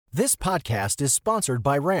This podcast is sponsored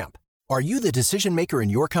by Ramp. Are you the decision maker in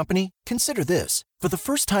your company? Consider this. For the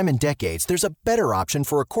first time in decades, there's a better option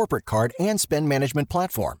for a corporate card and spend management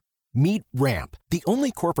platform. Meet Ramp, the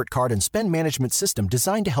only corporate card and spend management system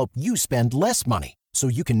designed to help you spend less money so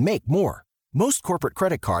you can make more. Most corporate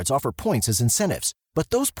credit cards offer points as incentives, but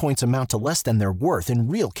those points amount to less than their worth in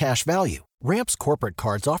real cash value. Ramp's corporate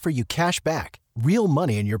cards offer you cash back, real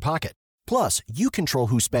money in your pocket. Plus, you control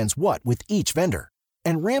who spends what with each vendor.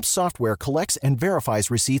 And Ramp's software collects and verifies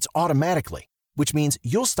receipts automatically, which means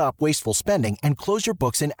you'll stop wasteful spending and close your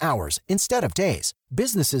books in hours instead of days.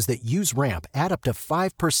 Businesses that use Ramp add up to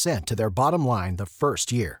 5% to their bottom line the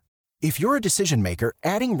first year. If you're a decision maker,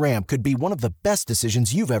 adding Ramp could be one of the best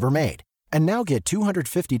decisions you've ever made. And now get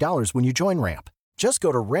 $250 when you join Ramp. Just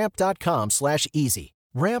go to ramp.com/easy.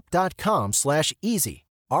 Ramp.com/easy.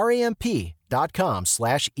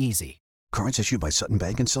 RAMP.com/easy. Cards issued by Sutton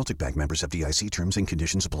Bank and Celtic Bank, members FDIC. Terms and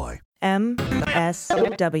conditions apply.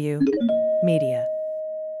 MSW Media.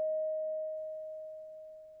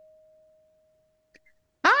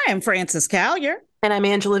 Hi, I'm Frances Callier. And I'm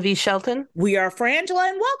Angela V. Shelton. We are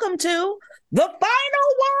Frangela, and welcome to The Final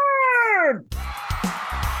Word.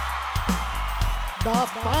 The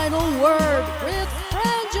Final Word with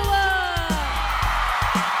Frangela.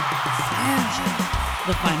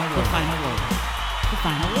 The final word. The final word. The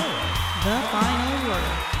final word. The final word.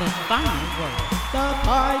 The final word. The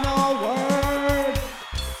Final Word.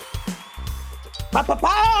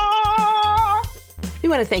 Pa-pa-pa! We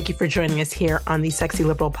want to thank you for joining us here on the Sexy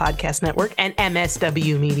Liberal Podcast Network and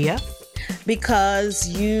MSW Media. Because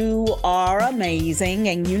you are amazing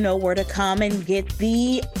and you know where to come and get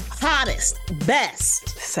the hottest, best,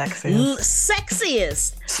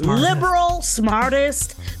 sexiest, liberal,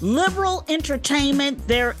 smartest, liberal entertainment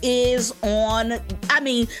there is on,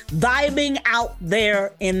 vibing out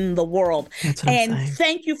there in the world. And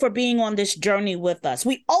thank you for being on this journey with us.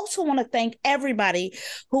 We also want to thank everybody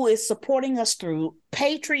who is supporting us through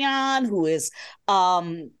Patreon, who is,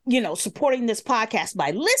 supporting this podcast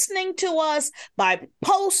by listening to us, by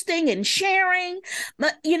posting and sharing.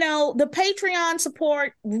 But, the Patreon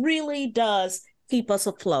support really does keep us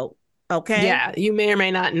afloat. Okay. Yeah. You may or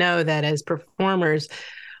may not know that as performers,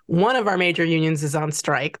 one of our major unions is on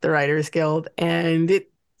strike, the Writers Guild, and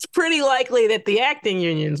it's pretty likely that the acting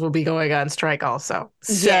unions will be going on strike also.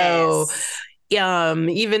 So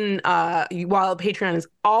even while Patreon is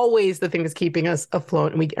always the thing that's keeping us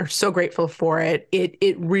afloat, and we are so grateful for it,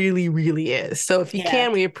 it really, really is. So if you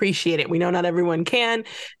can, we appreciate it. We know not everyone can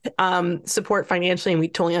support financially, and we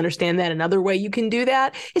totally understand that. Another way you can do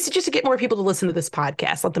that is just to get more people to listen to this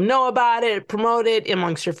podcast. Let them know about it, promote it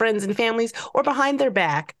amongst your friends and families, or behind their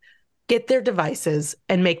back, get their devices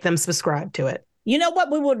and make them subscribe to it. You know what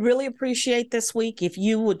we would really appreciate this week? If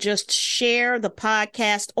you would just share the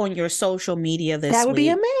podcast on your social media this week. That would be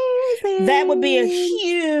amazing. That would be a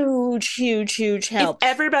huge, huge, huge help. If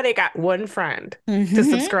everybody got one friend to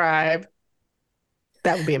subscribe,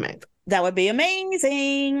 that would be amazing. That would be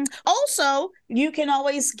amazing. Also, you can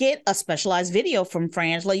always get a specialized video from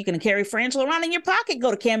Frangela. You can carry Frangela around in your pocket. Go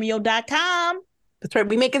to cameo.com. That's right.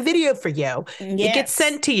 We make a video for you. Yes. It gets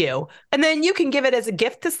sent to you. And then you can give it as a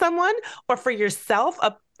gift to someone or for yourself,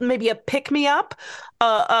 maybe a pick-me-up,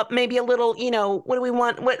 maybe a little, what do we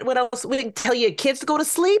want? What else? We can tell your kids to go to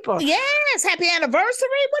sleep. Or, yes, happy anniversary,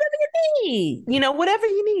 whatever you need. Whatever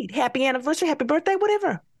you need. Happy anniversary, happy birthday,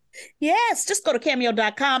 whatever. Yes, just go to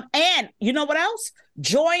cameo.com. And you know what else?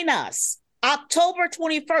 Join us. October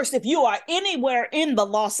 21st, if you are anywhere in the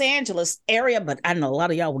Los Angeles area, but I know a lot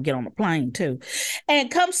of y'all will get on a plane too, and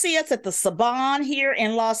come see us at the Saban here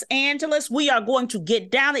in Los Angeles. We are going to get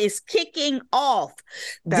down. It's kicking off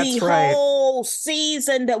the whole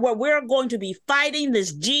season where we're going to be fighting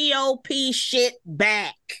this GOP shit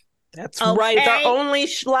back. That's right. It's our only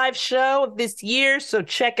live show of this year, so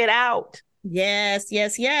check it out. Yes,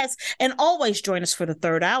 yes, yes. And always join us for the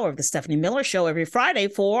third hour of the Stephanie Miller Show every Friday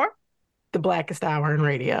for the blackest hour in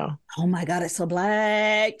radio. Oh my God, it's so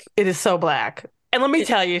black. It is so black. And let me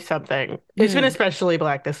tell you something. It's been especially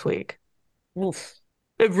black this week. Oof.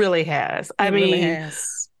 It really has. I mean,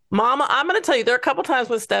 Mama, I'm going to tell you, there are a couple times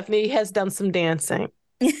when Stephanie has done some dancing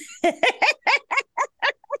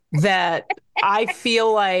that I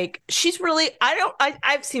feel like she's really,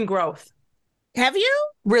 I've seen growth. Have you?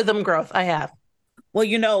 Rhythm growth. I have. Well,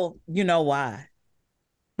 you know why.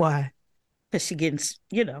 Why? Because she getting,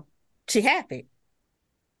 she happy.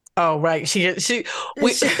 Oh, right. She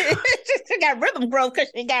got rhythm growth because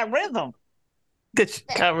she got rhythm. She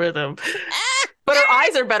got rhythm. But her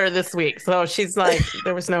eyes are better this week. So she's like,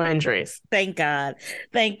 there was no injuries. Thank God.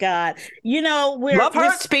 Thank God. You know, love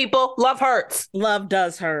hurts, people. Love hurts. Love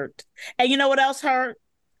does hurt. And you know what else hurt?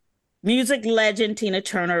 Music legend Tina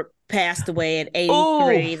Turner passed away at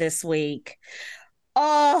 83 this week.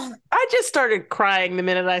 Oh, I just started crying the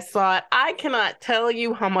minute I saw it. I cannot tell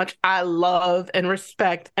you how much I love and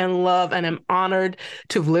respect and love and am honored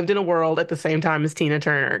to have lived in a world at the same time as Tina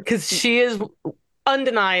Turner, because she is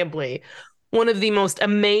undeniably one of the most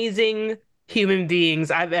amazing human beings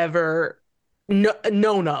I've ever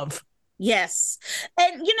known of. Yes.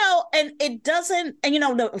 And, you know, and it doesn't, and, you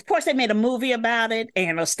know, of course they made a movie about it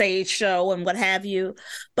and a stage show and what have you.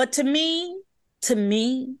 But to me,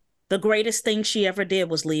 the greatest thing she ever did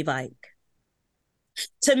was leave Ike.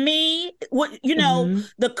 To me, what, you know,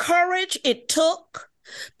 the courage it took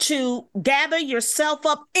to gather yourself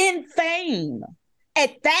up in fame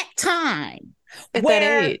at that time. At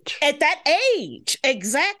that age,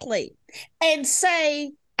 exactly. And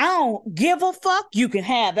say, I don't give a fuck. You can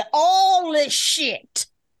have it. All this shit.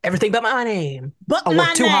 Everything but my name. But I my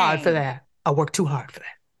worked too name. hard for that. I worked too hard for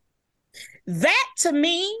that. That to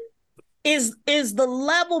me is the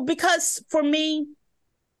level, because for me,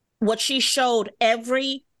 what she showed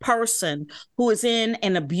every person who is in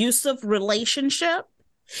an abusive relationship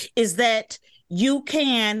is that you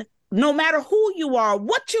can, no matter who you are,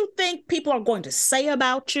 what you think people are going to say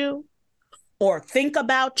about you or think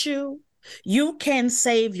about you, you can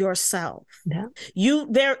save yourself. Yeah.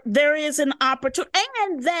 There is an opportunity,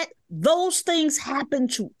 and that those things happen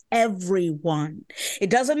to everyone.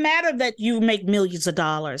 It doesn't matter that you make millions of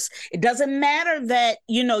dollars. It doesn't matter that,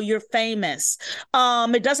 you know, you're famous.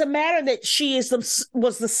 It doesn't matter that she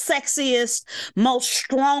was the sexiest, most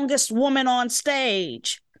strongest woman on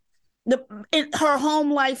stage. Her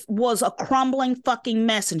home life was a crumbling fucking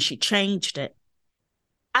mess, and she changed it.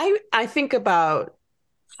 I think about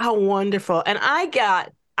how wonderful, and I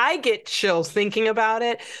get chills thinking about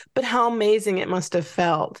it, but how amazing it must have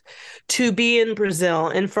felt to be in Brazil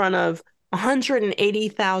in front of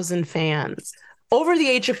 180,000 fans over the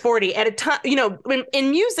age of 40 at a time, you know,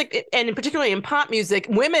 in music, and particularly in pop music,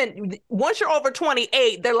 women, once you're over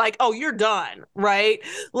 28, they're like, oh, you're done, right?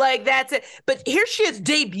 Like, that's it. But here she is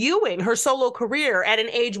debuting her solo career at an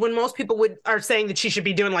age when most people are saying that she should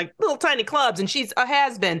be doing like little tiny clubs, and she's a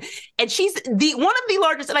has-been. And she's one of the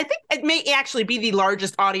largest, and I think it may actually be the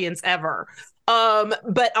largest audience ever.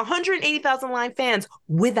 But 180,000 live fans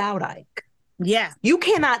without Ike. Yeah. You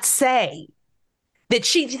cannot say that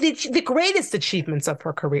the greatest achievements of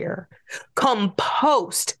her career come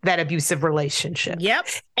post that abusive relationship. Yep.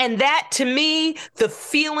 And that, to me, the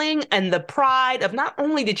feeling and the pride of not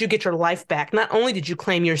only did you get your life back, not only did you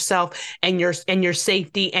claim yourself and your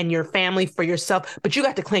safety and your family for yourself, but you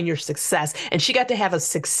got to claim your success. And she got to have a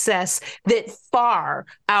success that far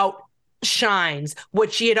outshines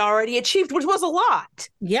what she had already achieved, which was a lot.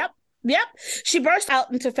 Yep. She burst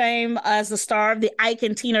out into fame as the star of the Ike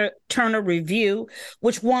and Tina Turner Review,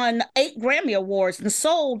 which won 8 Grammy Awards and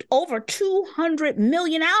sold over 200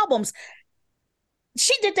 million albums.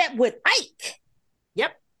 She did that with Ike.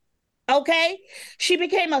 Yep. Okay. She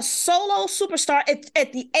became a solo superstar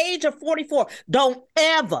at the age of 44. Don't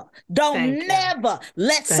never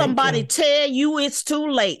let somebody tell you it's too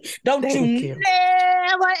late. Don't you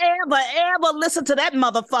never listen to that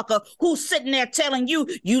motherfucker who's sitting there telling you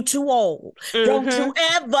too old. Don't you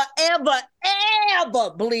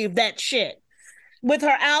ever believe that shit. With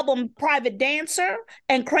her album Private Dancer,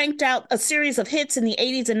 and cranked out a series of hits in the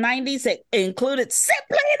 80s and 90s that included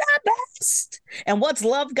Simply the Best and What's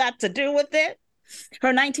Love Got to Do with It? Her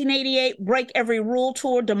 1988 Break Every Rule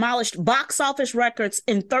tour demolished box office records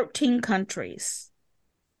in 13 countries.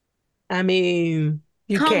 I mean,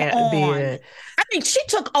 you can't beat it. I mean, she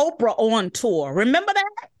took Oprah on tour. Remember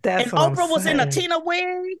that? That's and Oprah was in a Tina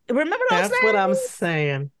wig. Remember those That's what I'm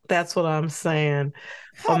saying. That's what I'm saying.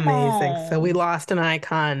 Come Amazing. on. So we lost an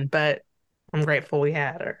icon, but I'm grateful we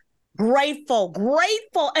had her. Grateful.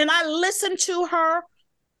 And I listen to her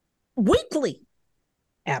weekly.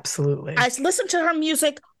 Absolutely. I listen to her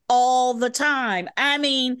music all the time. I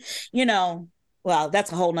mean, you know, well,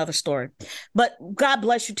 that's a whole nother story. But God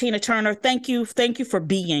bless you, Tina Turner. Thank you for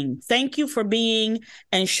being. Thank you for being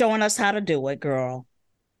and showing us how to do it, girl.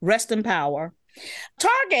 Rest in power.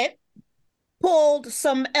 Target pulled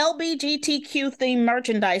some LGBTQ themed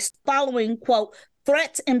merchandise following, quote,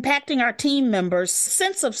 threats impacting our team members'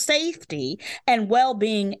 sense of safety and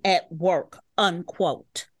well-being at work,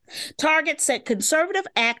 unquote. Target said conservative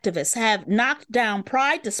activists have knocked down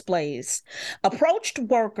pride displays, approached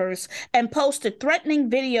workers, and posted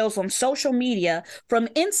threatening videos on social media from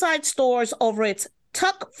inside stores over its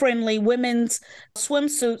tuck-friendly women's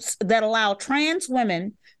swimsuits that allow trans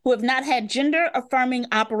women who have not had gender-affirming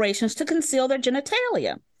operations to conceal their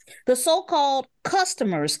genitalia. The so-called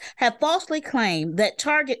customers have falsely claimed that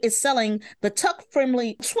Target is selling the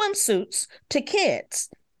tuck-friendly swimsuits to kids.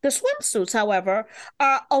 The swimsuits, however,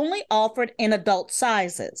 are only offered in adult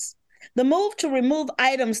sizes. The move to remove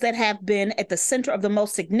items that have been at the center of the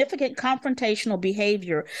most significant confrontational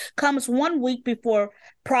behavior comes 1 week before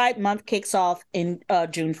Pride Month kicks off in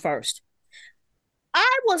June 1st.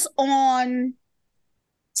 I was on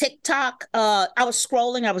TikTok. I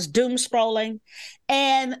was doom scrolling,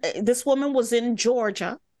 and this woman was in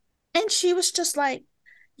Georgia, and she was just like,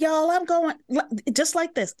 y'all, I'm going, just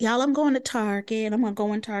like this. Y'all, I'm going to Target. I'm going to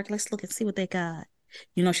go in Target. Let's look and see what they got.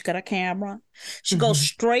 You know, she got a camera. She goes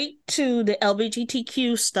straight to the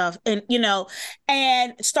LGBTQ stuff and,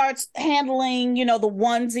 and starts handling, the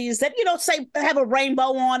onesies that, say have a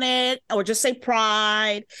rainbow on it or just say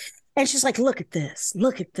pride. And she's like, look at this,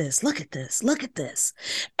 look at this, look at this, look at this.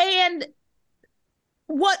 And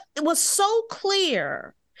what was so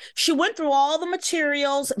clear, she went through all the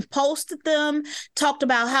materials and posted them, talked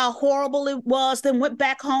about how horrible it was, then went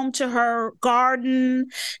back home to her garden,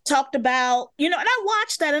 talked about, and I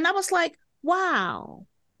watched that and I was like, wow.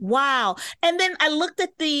 And then I looked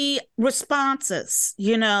at the responses,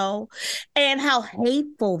 and how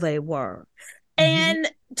hateful they were. And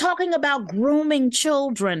talking about grooming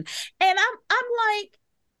children. And I'm like,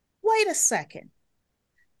 wait a second.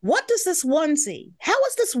 What does this onesie? How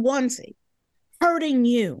is this onesie hurting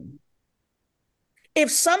you? If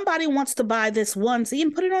somebody wants to buy this onesie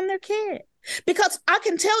and put it on their kid, because I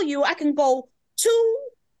can tell you, I can go 2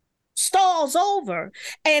 stalls over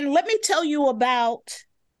and let me tell you about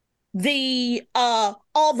the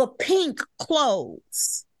all the pink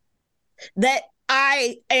clothes that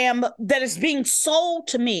is being sold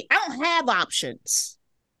to me. I don't have options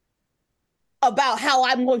about how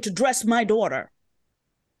I'm going to dress my daughter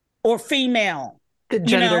or female. The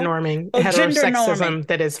gender norming, heterosexism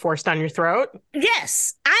that is forced on your throat.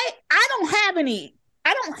 Yes. I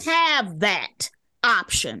don't have that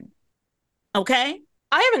option. Okay.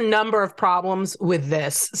 I have a number of problems with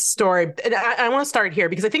this story. And I want to start here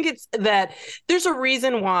because I think it's that there's a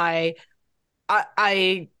reason why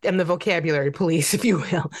I am the vocabulary police, if you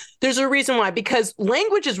will. There's a reason why, because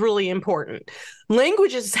language is really important.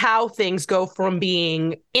 Language is how things go from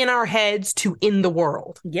being in our heads to in the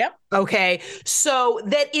world. Yep. Okay. So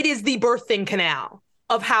that it is the birthing canal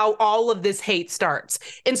of how all of this hate starts.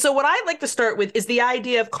 And so what I'd like to start with is the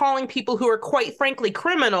idea of calling people who are quite frankly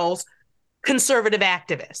criminals conservative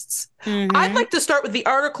activists. I'd like to start with the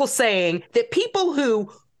article saying that people who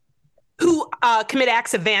commit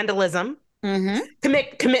acts of vandalism,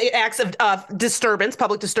 commit acts of disturbance,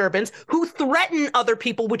 public disturbance, who threaten other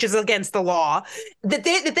people, which is against the law, that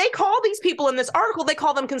they call these people in this article, they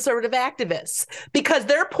call them conservative activists because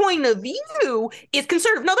their point of view is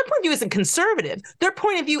conservative. No, their point of view isn't conservative. Their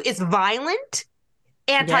point of view is violent,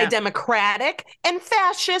 anti-democratic, and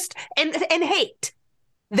fascist, and hate.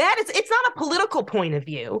 It's not a political point of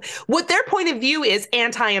view. What their point of view is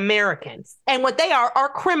anti-American. And what they are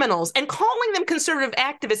criminals. And calling them conservative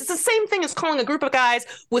activists, it's the same thing as calling a group of guys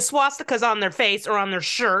with swastikas on their face or on their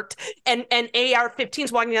shirt and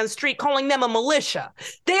AR-15s walking down the street, calling them a militia.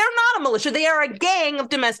 They are not a militia. They are a gang of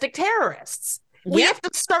domestic terrorists. We have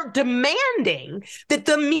to start demanding that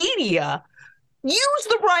the media use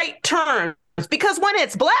the right terms. Because when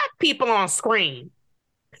it's Black people on screen,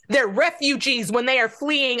 they're refugees when they are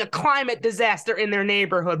fleeing a climate disaster in their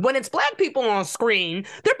neighborhood. When it's Black people on screen,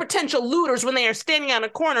 they're potential looters when they are standing on a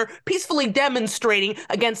corner peacefully demonstrating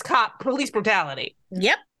against police brutality.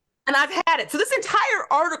 Yep. And I've had it. So this entire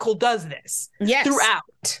article does this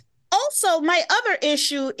throughout. Also, my other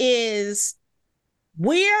issue is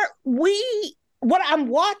what I'm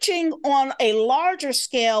watching on a larger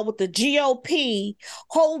scale with the GOP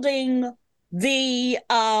holding the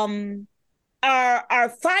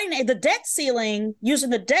the debt ceiling,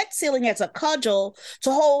 using the debt ceiling as a cudgel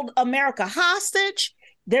to hold America hostage.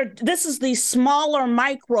 This is the smaller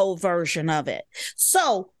micro version of it.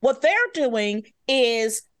 So what they're doing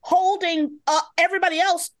is holding everybody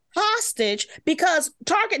else hostage because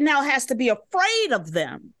Target now has to be afraid of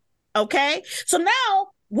them. Okay. So now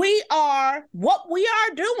what we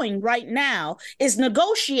are doing right now is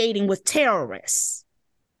negotiating with terrorists.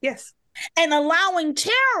 Yes. And allowing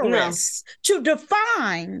terrorists to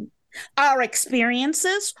define our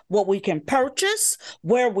experiences, what we can purchase,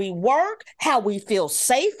 where we work, how we feel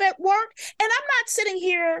safe at work. And I'm not sitting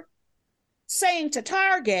here saying to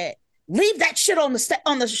Target, Leave that shit on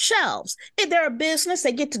the shelves. If they're a business,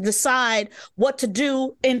 they get to decide what to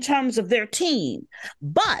do in terms of their team.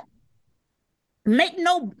 But make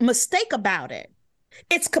no mistake about it,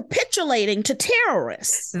 it's capitulating to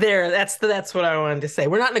terrorists. That's what I wanted to say.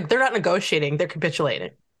 They're not negotiating, they're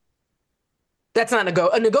capitulating. That's not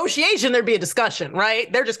a negotiation. There'd be a discussion, right?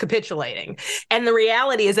 They're just capitulating. And the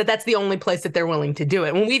reality is that that's the only place that they're willing to do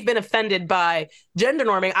it. When we've been offended by gender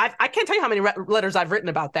norming, I can't tell you how many letters I've written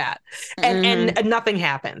about that. And nothing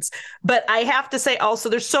happens. But I have to say also,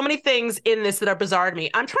 there's so many things in this that are bizarre to me.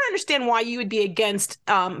 I'm trying to understand why you would be against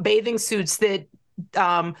bathing suits that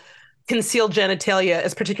conceal genitalia,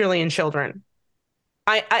 as particularly in children.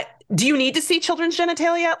 Do you need to see children's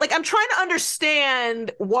genitalia? Like, I'm trying to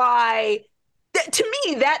understand why... To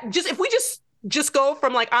me, that if we just go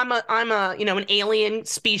from like I'm a an alien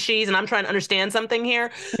species and I'm trying to understand something here.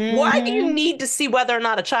 Why do you need to see whether or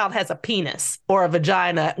not a child has a penis or a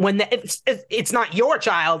vagina when it's not your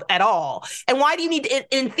child at all? And why do you need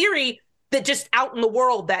to, in theory, that just out in the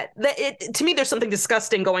world to me there's something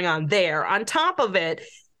disgusting going on there. On top of it,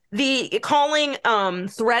 the calling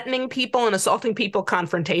threatening people and assaulting people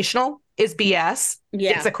confrontational is BS.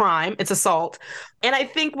 Yeah. It's a crime. It's assault. And I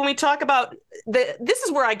think when we talk about this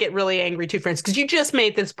is where I get really angry too, friends, because you just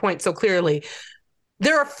made this point so clearly.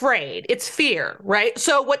 They're afraid. It's fear, right?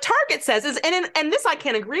 So what Target says is, and this I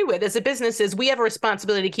can't agree with, as a business, is we have a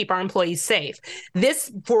responsibility to keep our employees safe.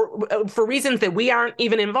 This, for reasons that we aren't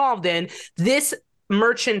even involved in, this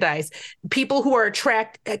merchandise, people who are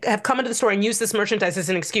have come into the store and used this merchandise as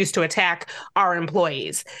an excuse to attack our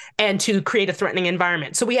employees and to create a threatening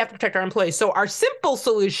environment. So we have to protect our employees. So our simple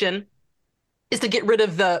solution is to get rid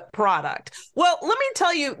of the product. Well, let me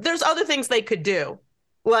tell you, there's other things they could do.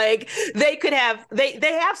 Like they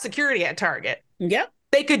have security at Target. Yep.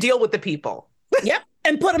 They could deal with the people. Yep.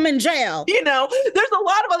 And put them in jail. There's a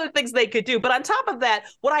lot of other things they could do. But on top of that,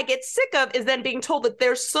 what I get sick of is then being told that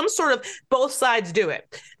there's some sort of both sides do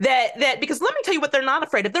it. That because let me tell you what they're not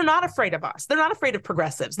afraid of. They're not afraid of us. They're not afraid of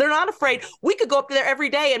progressives. They're not afraid. We could go up there every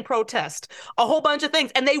day and protest a whole bunch of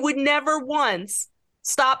things. And they would never once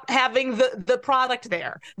stop having the product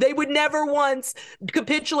there. They would never once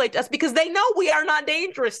capitulate to us because they know we are not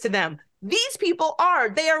dangerous to them. These people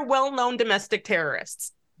they are well-known domestic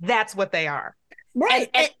terrorists. That's what they are. Right.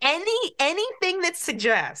 And anything that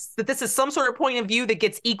suggests that this is some sort of point of view that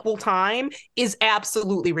gets equal time is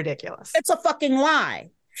absolutely ridiculous. It's a fucking lie.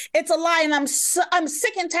 It's a lie, and I'm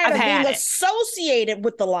sick and tired of being associated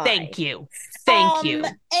with the lie. Thank you. Thank you.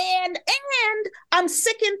 And I'm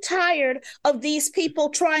sick and tired of these people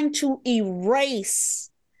trying to erase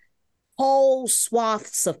whole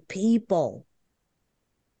swaths of people.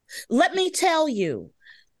 Let me tell you,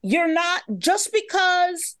 you're not, just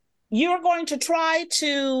because you're going to try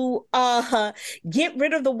to get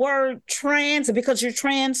rid of the word trans because you're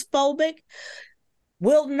transphobic,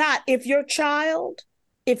 will not. If your child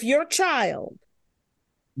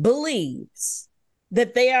believes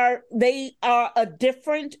that they are a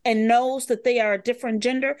different and knows that they are a different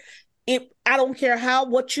gender, I don't care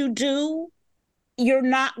what you do, you're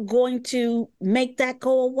not going to make that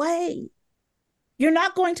go away. You're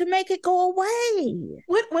not going to make it go away.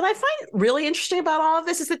 What I find really interesting about all of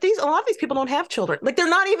this is that a lot of these people don't have children. Like they're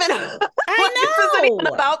not even. I know. This isn't even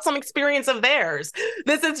about some experience of theirs.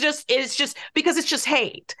 It's just because it's just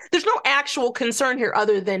hate. There's no actual concern here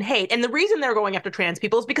other than hate. And the reason they're going after trans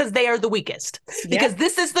people is because they are the weakest. Because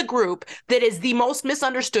this is the group that is the most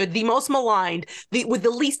misunderstood, the most maligned, with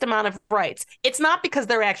the least amount of rights. It's not because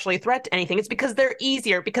they're actually a threat to anything. It's because they're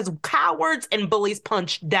easier. Because cowards and bullies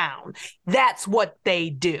punch down. That's what they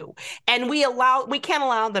do, and we can't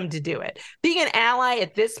allow them to do it. Being an ally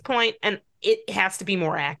at this point, and it has to be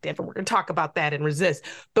more active, and we're going to talk about that and resist,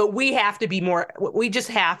 but we have to be more. We just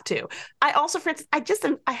have to. I also, for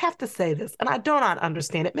instance, I have to say this, and I do not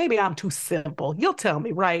understand it. Maybe I'm too simple. You'll tell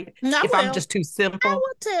me, right? I'm just too simple. I will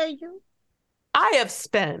tell you. I have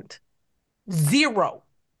spent 0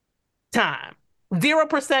 time,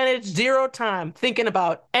 0%, 0 time thinking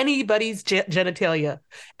about anybody's genitalia,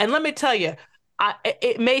 and let me tell you,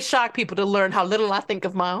 it may shock people to learn how little I think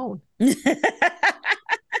of my own.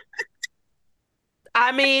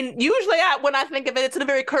 I mean, usually when I think of it, it's in a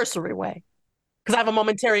very cursory way because I have a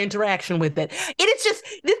momentary interaction with it. It is just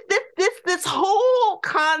this whole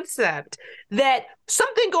concept that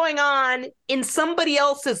something going on in somebody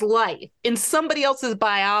else's life, in somebody else's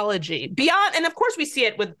biology, beyond, and of course we see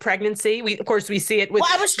it with pregnancy. Of course we see it with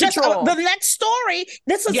control. The next story.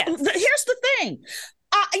 Here's the thing.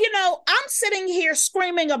 I'm sitting here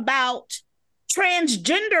screaming about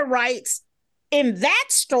transgender rights in that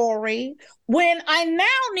story when I now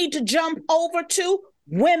need to jump over to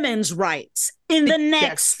women's rights in the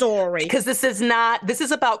next story. Because this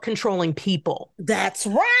is about controlling people. That's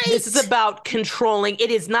right. This is about controlling.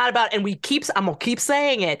 It is not about, and I'm going to keep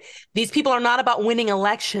saying it. These people are not about winning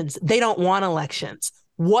elections. They don't want elections.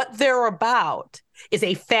 What they're about is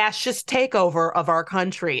a fascist takeover of our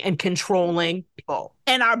country and controlling people.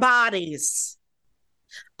 And our bodies.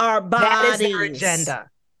 Our bodies. That is their agenda.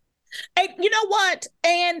 And you know what?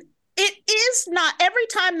 And it is not, every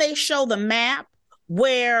time they show the map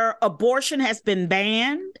where abortion has been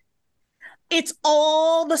banned, it's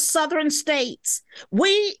all the southern states.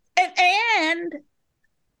 And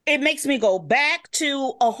it makes me go back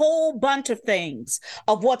to a whole bunch of things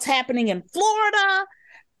of what's happening in Florida,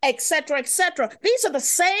 et cetera, et cetera. This is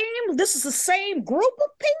the same group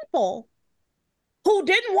of people who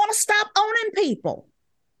didn't want to stop owning people.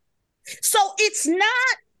 So it's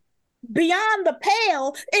not beyond the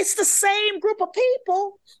pale. It's the same group of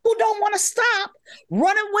people who don't want to stop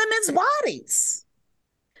running women's bodies.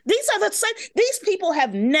 These are the same. These people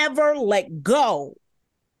have never let go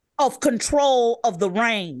of control of the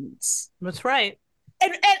reins. That's right.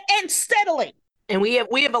 And steadily. And we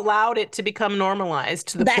have allowed it to become normalized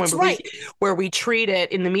to the point where we treat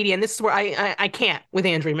it in the media. And this is where I can't with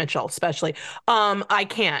Andrea Mitchell, especially. I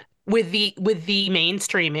can't with the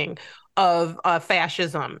mainstreaming of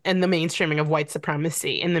fascism and the mainstreaming of white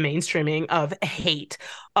supremacy and the mainstreaming of hate,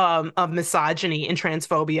 of misogyny and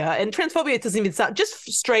transphobia. And transphobia doesn't even sound,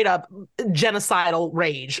 just straight up genocidal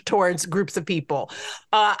rage towards groups of people.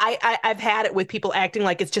 I've had it with people acting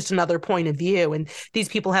like it's just another point of view, and these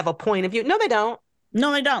people have a point of view. No, they don't.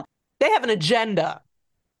 No, they don't. They have an agenda.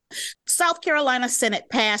 South Carolina Senate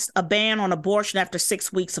passed a ban on abortion after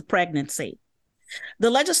 6 weeks of pregnancy. The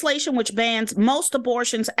legislation, which bans most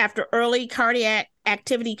abortions after early cardiac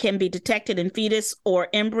activity can be detected in fetus or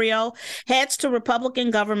embryo, heads to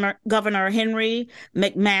Republican Governor Henry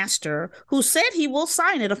McMaster, who said he will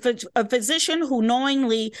sign it. A physician who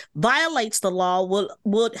knowingly violates the law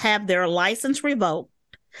would have their license revoked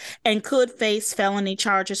and could face felony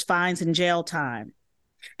charges, fines, and jail time.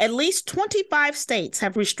 At least 25 states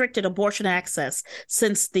have restricted abortion access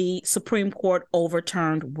since the Supreme Court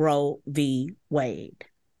overturned Roe v. Wade.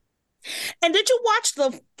 And did you watch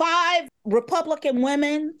the 5 Republican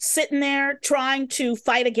women sitting there trying to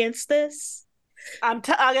fight against this? I'm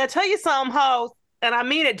going to tell you something, ho, and I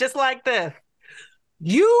mean it just like this.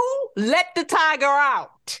 You let the tiger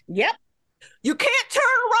out. Yep. You can't turn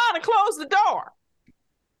around and close the door.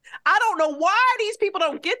 I don't know why these people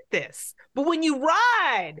don't get this. But when you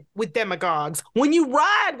ride with demagogues, when you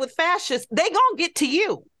ride with fascists, they gonna get to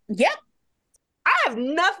you. Yep. I have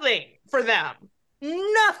nothing for them.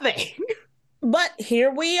 Nothing. But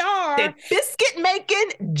here we are. They're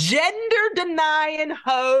biscuit-making, gender-denying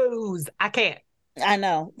hoes. I can't. I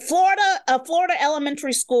know. A Florida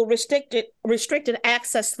elementary school restricted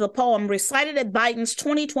access to the poem recited at Biden's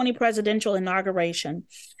 2020 presidential inauguration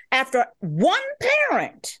after one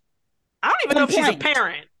parent. I don't even know if she's a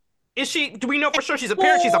parent. Is she? Do we know for sure she's a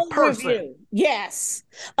parent? She's a person. Review. Yes.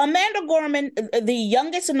 Amanda Gorman, the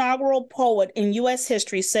youngest inaugural poet in U.S.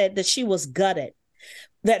 history, said that she was gutted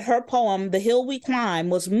that her poem, The Hill We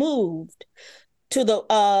Climb, was moved to the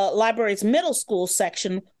library's middle school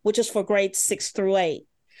section, which is for grades 6 through 8.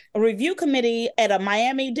 A review committee at a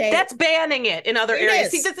Miami-Dade... That's banning it in other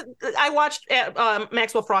areas. See, I watched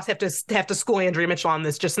Maxwell Frost have to school Andrea Mitchell on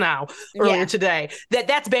this just now, earlier today.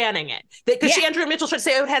 That's banning it. Because Andrea Mitchell tried to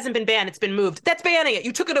say, it hasn't been banned, it's been moved. That's banning it.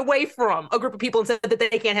 You took it away from a group of people and said that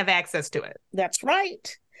they can't have access to it. That's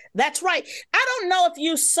right. That's right. I don't know if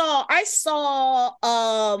you saw... I saw...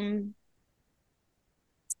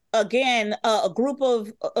 again, a group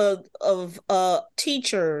of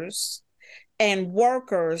teachers and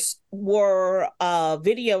workers were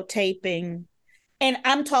videotaping, and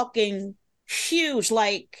I'm talking huge,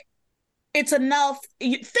 like it's enough.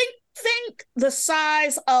 You think the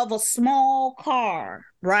size of a small car,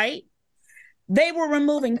 right? They were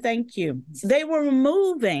removing, they were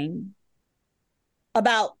removing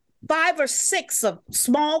about 5 or 6 of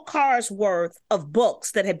small cars worth of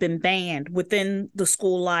books that had been banned within the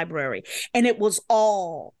school library. And it was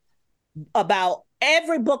all about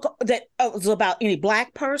every book that was about any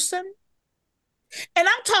Black person. And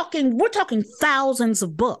we're talking thousands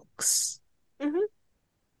of books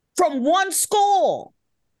from one school.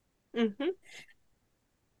 Mm-hmm.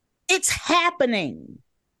 It's happening.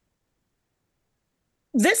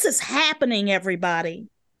 This is happening, everybody.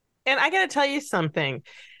 And I got to tell you something.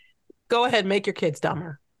 Go ahead, make your kids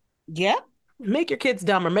dumber. Yeah. Make your kids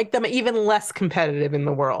dumber, make them even less competitive in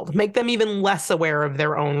the world, make them even less aware of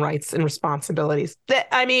their own rights and responsibilities.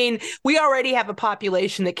 I mean, we already have a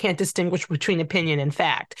population that can't distinguish between opinion and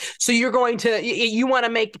fact. So you want to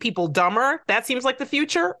make people dumber? That seems like the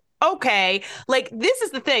future. Okay. Like, this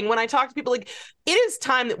is the thing. When I talk to people, like, it is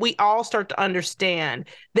time that we all start to understand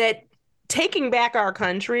that taking back our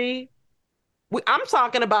country, I'm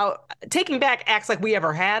talking about taking back acts like we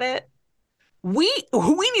ever had it. We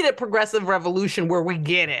need a progressive revolution where we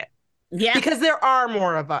get it. Yeah. Because there are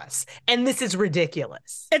more of us. And this is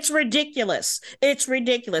ridiculous. It's ridiculous. It's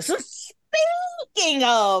ridiculous. Speaking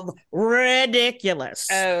of ridiculous.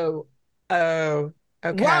 Oh, okay.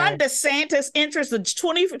 Ron DeSantis enters the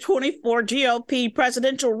 2024 GOP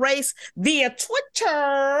presidential race via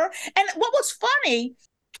Twitter. And what was funny...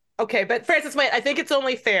 Okay, but Frances, wait, I think it's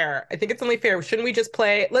only fair. Shouldn't we just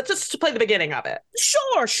let's just play the beginning of it?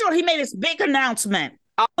 Sure. He made his big announcement.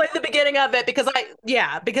 I'll play the beginning of it because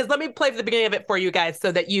let me play the beginning of it for you guys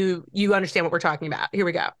so that you understand what we're talking about. Here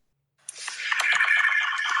we go. Now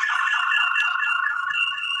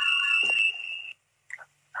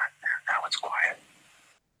it's quiet.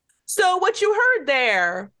 So what you heard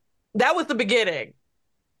there, that was the beginning.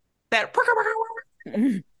 That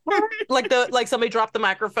like somebody dropped the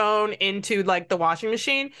microphone into like the washing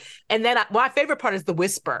machine, and then my favorite part is the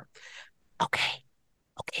whisper. Okay,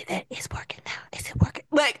 that is working now. Is it working?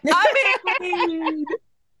 Like, I mean,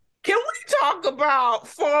 can we talk about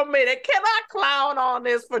for a minute? Can I clown on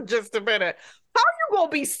this for just a minute? How you gonna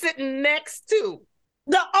be sitting next to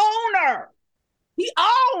the owner? He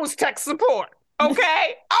owns tech support.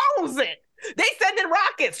 Okay, owns it. They sending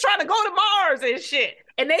rockets trying to go to Mars and shit.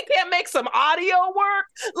 And they can't make some audio work.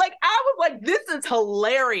 Like, I was like, this is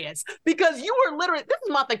hilarious. Because you were literally, this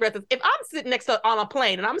is my thing, Frances. If I'm sitting on a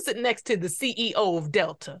plane and I'm sitting next to the CEO of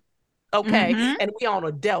Delta, okay, and we on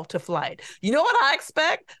a Delta flight, you know what I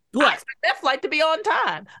expect? What? I expect that flight to be on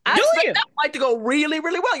time. I expect that flight to go really,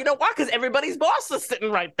 really well. You know why? Because everybody's boss is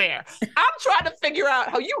sitting right there. I'm trying to figure out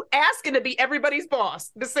how you asking to be everybody's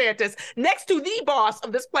boss, DeSantis, next to the boss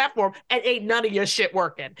of this platform, and ain't none of your shit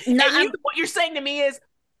working. What you're saying to me is,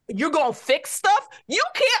 you're going to fix stuff? You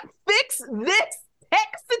can't fix this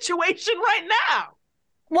tech situation right now.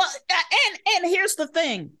 Well, and here's the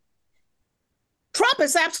thing. Trump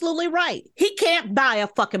is absolutely right. He can't buy a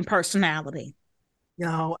fucking personality.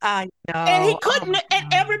 No, I know. And he couldn't.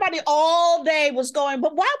 And everybody all day was going,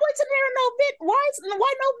 but why wasn't there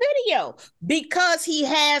why no video? Because he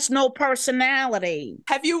has no personality.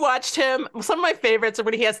 Have you watched him? Some of my favorites are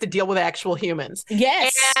when he has to deal with actual humans.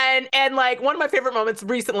 Yes. And like one of my favorite moments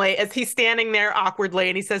recently is he's standing there awkwardly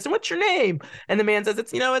and he says, "What's your name?" And the man says,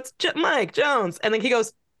 "It's Mike Jones." And then he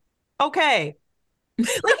goes, "Okay." Like,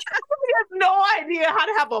 he has no idea how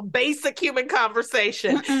to have a basic human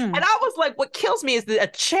conversation. And I was like, what kills me is a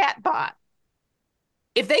chat bot.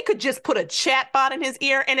 If they could just put a chat bot in his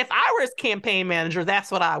ear, and if I were his campaign manager, that's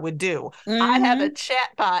what I would do. I'd have a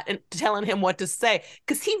chat bot and telling him what to say.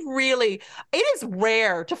 Because it is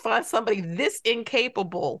rare to find somebody this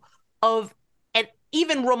incapable of an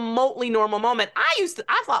even remotely normal moment. I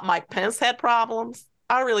thought Mike Pence had problems.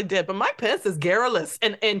 I really did, but Mike Pence is garrulous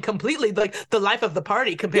and completely like the life of the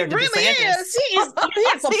party compared to DeSantis. He really is. He's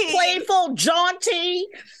a playful, jaunty,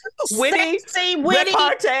 witty,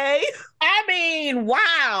 repartee. I mean,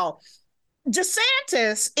 wow.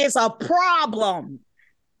 DeSantis is a problem.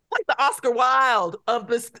 Like the Oscar Wilde of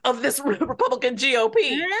this Republican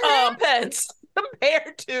GOP, Pence,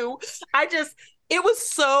 compared to, it was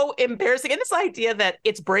so embarrassing. And this idea that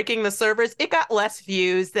it's breaking the servers, it got less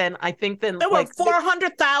views than there were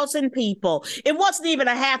 400,000 people. It wasn't even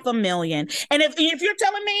 500,000. And if you're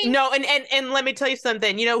telling me, no, and let me tell you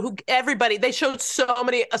something. You know, they showed so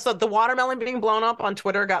many. So the watermelon being blown up on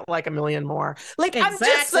Twitter got like 1 million more. Like, exactly.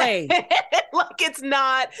 I'm just saying, like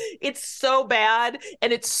it's so bad,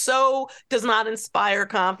 and it so does not inspire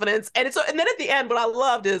confidence. And then at the end, what I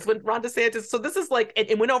loved is when Ron DeSantis. So this is like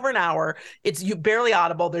it went over an hour. It's barely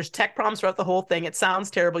audible. There's tech problems throughout the whole thing. It sounds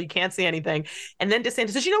terrible. You can't see anything. And then DeSantis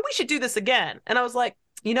says, we should do this again. And I was like,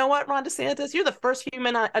 you know what, Ron DeSantis? You're the first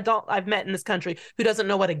human adult I've met in this country who doesn't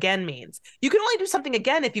know what again means. You can only do something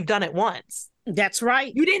again if you've done it once. That's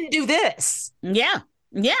right. You didn't do this. Yeah.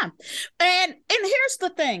 And here's the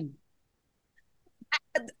thing.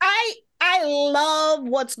 I love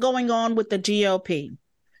what's going on with the GOP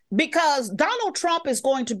because Donald Trump is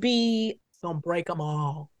going to break them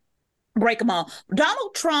all.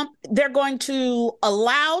 Donald Trump, they're going to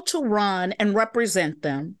allow to run and represent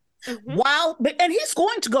them and he's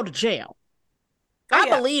going to go to jail. I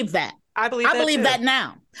believe that. I believe that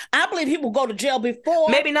now. I believe he will go to jail before.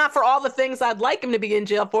 Maybe not for all the things I'd like him to be in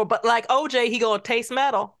jail for, but like OJ, he gonna taste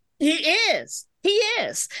metal. He is. He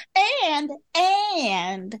is. And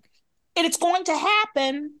it's going to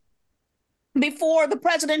happen before the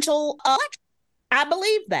presidential election. I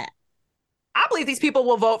believe that. I believe these people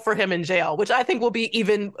will vote for him in jail, which I think will be a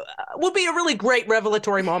really great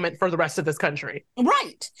revelatory moment for the rest of this country.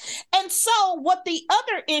 Right. And so what the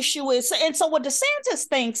other issue is, and so what DeSantis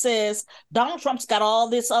thinks is Donald Trump's got all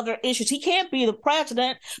these other issues. He can't be the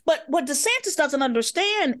president. But what DeSantis doesn't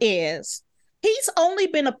understand is he's only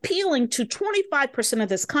been appealing to 25% of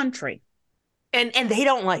this country. And they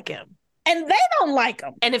don't like him. And they don't like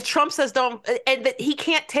him. And if Trump says don't, and that he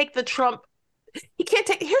can't take the Trump, he can't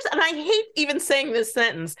take, and I hate even saying this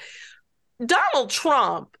sentence, Donald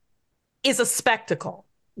Trump is a spectacle.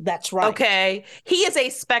 That's right. Okay. He is a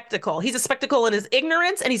spectacle. He's a spectacle in his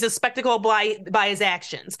ignorance, and he's a spectacle by his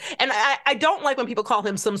actions. And I don't like when people call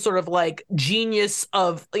him some sort of like genius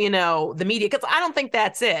of, the media, because I don't think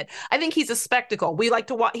that's it. I think he's a spectacle. We like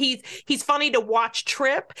to watch. He's funny to watch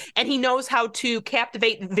trip, and he knows how to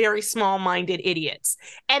captivate very small-minded idiots.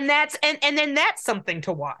 And then that's something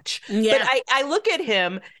to watch. Yeah. But I look at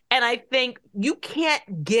him and I think you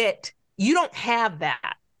don't have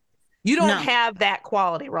that. You don't have that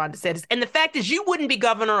quality, Ron DeSantis. And the fact is, you wouldn't be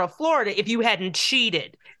governor of Florida if you hadn't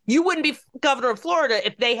cheated. You wouldn't be governor of Florida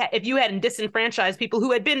if you hadn't disenfranchised people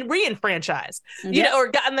who had been reenfranchised, or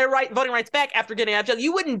gotten their voting rights back after getting out of jail.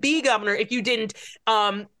 You wouldn't be governor if you didn't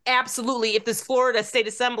if this Florida State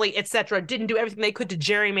Assembly, et cetera, didn't do everything they could to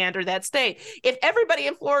gerrymander that state. If everybody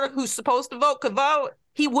in Florida who's supposed to vote could vote,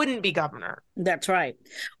 he wouldn't be governor. That's right.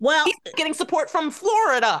 Well, he's getting support from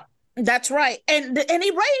Florida. That's right. And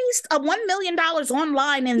he raised $1 million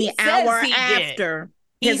online in the hour after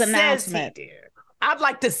his announcement. I'd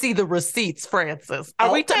like to see the receipts, Frances.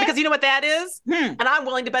 Because you know what that is? And I'm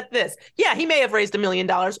willing to bet this. Yeah, he may have raised $1 million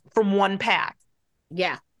from one PAC.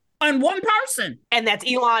 Yeah. And one person. And that's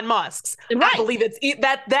Elon Musk's. Right. I believe it's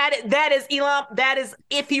that is Elon. That is,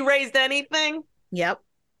 if he raised anything. Yep.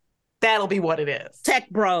 That'll be what it is. Tech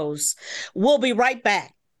Bros. We'll be right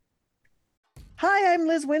back. Hi, I'm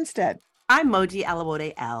Liz Winstead. I'm Moji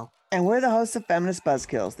Alawode L. And we're the hosts of Feminist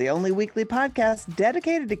Buzzkills, the only weekly podcast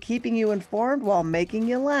dedicated to keeping you informed while making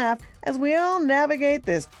you laugh as we all navigate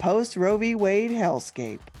this post-Roe v. Wade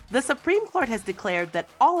hellscape. The Supreme Court has declared that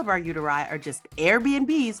all of our uteri are just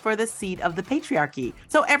Airbnbs for the seat of the patriarchy.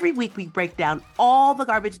 So every week we break down all the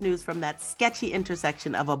garbage news from that sketchy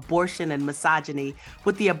intersection of abortion and misogyny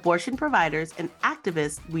with the abortion providers and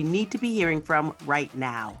activists we need to be hearing from right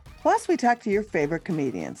now. Plus, we talk to your favorite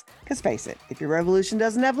comedians. Because face it, if your revolution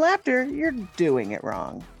doesn't have laughter, you're doing it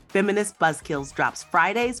wrong. Feminist Buzzkills drops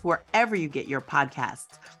Fridays wherever you get your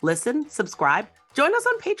podcasts. Listen, subscribe, join us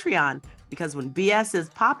on Patreon, because when BS is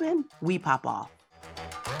poppin', we pop off.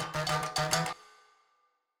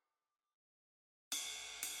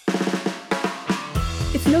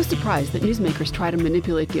 It's no surprise that newsmakers try to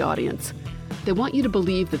manipulate the audience. They want you to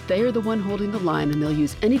believe that they are the one holding the line, and they'll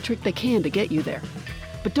use any trick they can to get you there.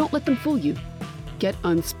 But don't let them fool you. Get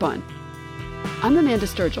unspun. I'm Amanda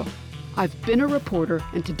Sturgill. I've been a reporter,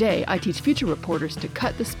 and today I teach future reporters to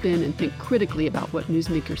cut the spin and think critically about what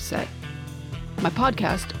newsmakers say. My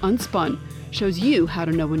podcast, Unspun, shows you how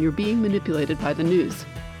to know when you're being manipulated by the news.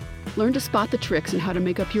 Learn to spot the tricks and how to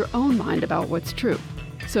make up your own mind about what's true.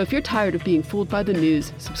 So if you're tired of being fooled by the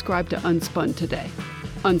news, subscribe to Unspun today.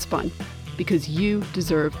 Unspun, because you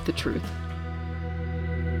deserve the truth.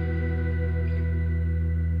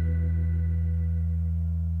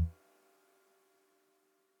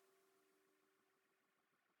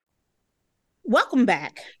 Welcome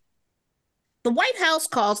back. The White House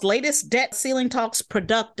calls latest debt ceiling talks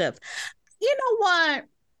productive. You know what?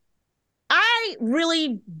 I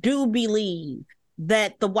really do believe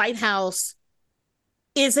that the White House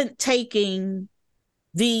isn't taking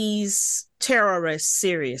these terrorists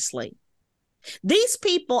seriously. These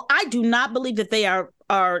people, I do not believe that they are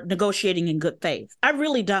negotiating in good faith. I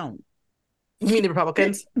really don't. You mean the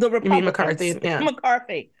Republicans? The Republicans. You mean McCarthy? Yeah.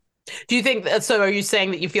 McCarthy. Do you think so? Are you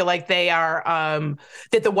saying that you feel like they are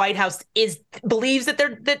that the White House believes that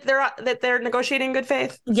they're negotiating in good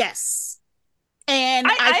faith? Yes. And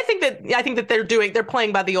I think that they're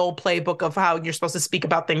playing by the old playbook of how you're supposed to speak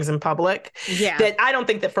about things in public. Yeah. That I don't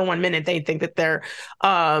think that for 1 minute they think that they're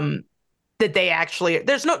that they actually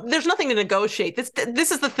there's nothing to negotiate.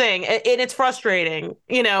 This is the thing, and it's frustrating,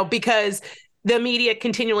 because the media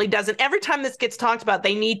continually doesn't. Every time this gets talked about,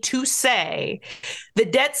 they need to say the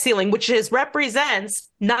debt ceiling, which represents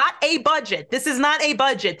not a budget. This is not a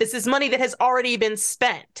budget. This is money that has already been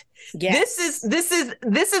spent. Yes. This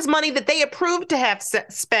is money that they approved to have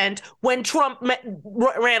spent when Trump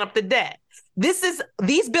ran up the debt.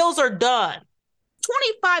 These bills are done.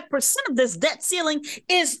 25% of this debt ceiling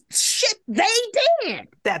is shit they did.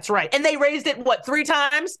 That's right. And they raised it, 3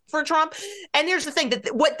 times for Trump? And here's the thing,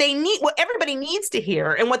 that what everybody needs to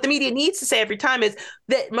hear and what the media needs to say every time is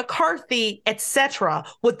that McCarthy, etc.,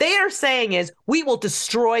 what they are saying is, we will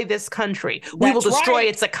destroy this country. We will destroy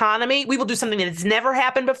its economy. We will do something that has never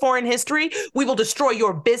happened before in history. We will destroy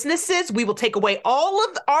your businesses. We will take away all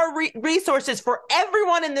of our resources for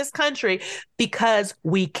everyone in this country because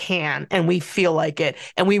we can and we feel like it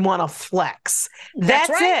and we want to flex. That's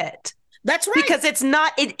right. It. That's right. Because it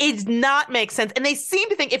does not make sense. And they seem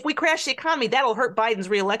to think if we crash the economy, that'll hurt Biden's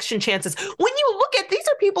reelection chances. When you look at, these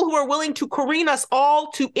are people who are willing to careen us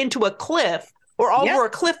all into a cliff or over a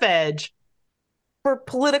cliff edge for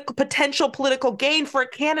potential political gain for a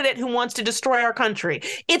candidate who wants to destroy our country.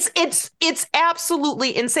 It's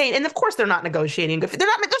absolutely insane. And of course they're not negotiating. There's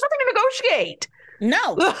nothing to negotiate.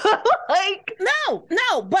 No,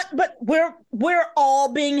 no, but we're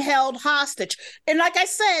all being held hostage. And like I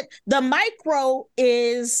said, the micro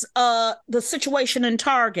is the situation at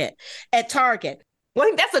Target. Well, I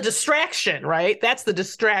think that's a distraction, right? That's the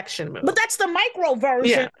distraction move. But that's the micro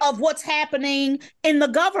version of what's happening in the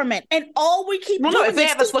government. And all we keep doing if they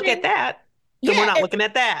have us look at that, then we're not looking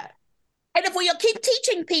at that. And if we keep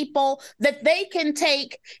teaching people that they can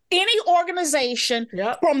take any organization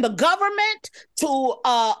from the government to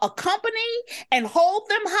a company and hold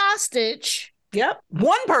them hostage. Yep.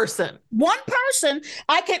 One person,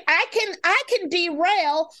 I can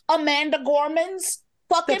derail Amanda Gorman's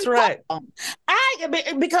fucking That's right.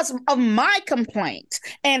 Because of my complaint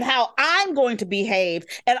and how I'm going to behave,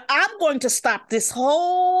 and I'm going to stop this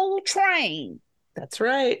whole train. That's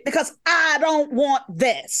right. Because I don't want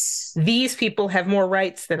this. These people have more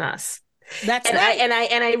rights than us. That's right.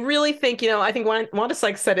 I really think, I think Wanda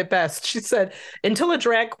Sykes said it best. She said, until a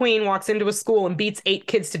drag queen walks into a school and beats 8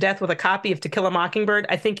 kids to death with a copy of To Kill a Mockingbird,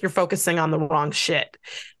 I think you're focusing on the wrong shit.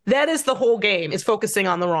 That is the whole game, is focusing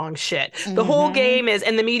on the wrong shit. The whole game is,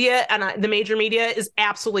 and the media and the major media is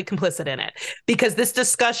absolutely complicit in it. Because this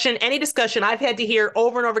discussion, any discussion, I've had to hear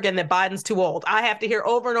over and over again that Biden's too old. I have to hear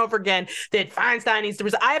over and over again that Feinstein needs to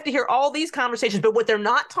resign. I have to hear all these conversations. But what they're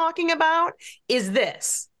not talking about is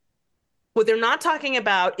this. What they're not talking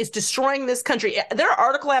about is destroying this country. There are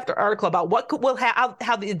article after article about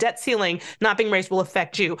how the debt ceiling not being raised will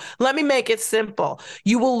affect you. Let me make it simple.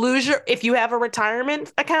 You will lose if you have a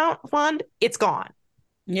retirement account fund, it's gone.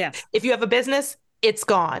 Yeah. If you have a business, it's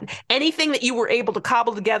gone. Anything that you were able to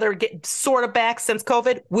cobble together, get sort of back since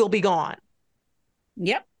COVID will be gone.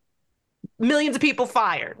 Yep. Millions of people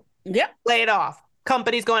fired. Yep. Laid off.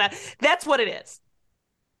 Companies going out. That's what it is.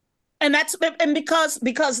 And because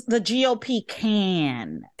the GOP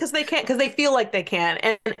can. Because they can't, because they feel like they can.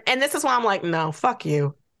 And this is why I'm like, no, fuck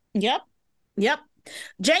you. Yep.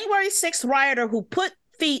 January 6th rioter who put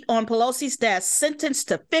feet on Pelosi's desk sentenced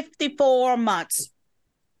to 54 months.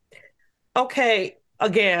 Okay,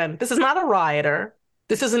 again, this is not a rioter.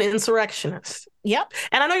 This is an insurrectionist. Yep.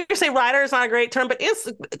 And I know you say rioter is not a great term, but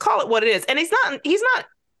call it what it is. And he's not,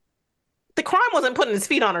 the crime wasn't putting his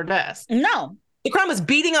feet on her desk. No. The crime was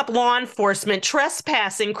beating up law enforcement,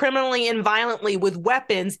 trespassing criminally and violently with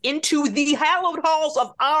weapons into the hallowed halls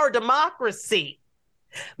of our democracy,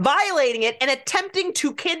 violating it and attempting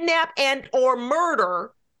to kidnap and or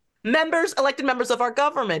murder elected members of our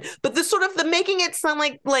government. But the making it sound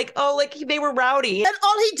like they were rowdy. And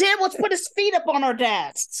all he did was put his feet up on our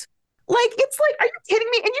desks. It's like, are you kidding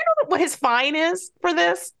me? And you know what his fine is for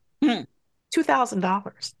this?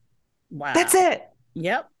 $2,000. Wow. That's it.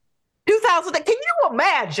 Yep. 2,000. Can you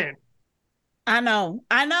imagine? I know.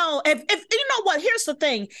 If you know what, here's the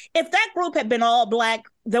thing. If that group had been all black,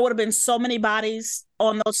 there would have been so many bodies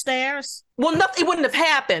on those stairs. Well, nothing wouldn't have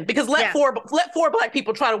happened because let four black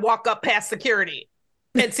people try to walk up past security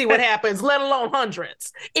and see what happens, let alone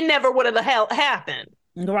hundreds. It never would have happened.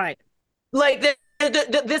 Right. Like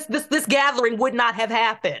this gathering would not have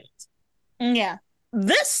happened. Yeah.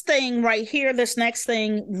 This thing right here, this next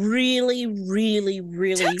thing really, really,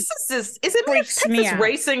 really Texas is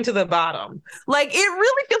racing to the bottom. Like, it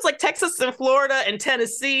really feels like Texas and Florida and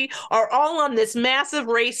Tennessee are all on this massive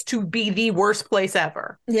race to be the worst place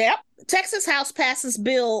ever. Yep. Texas House passes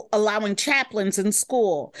bill allowing chaplains in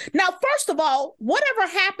school. Now, first of all, whatever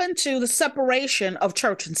happened to the separation of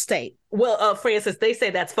church and state? Well, Francis, they say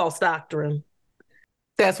that's false doctrine.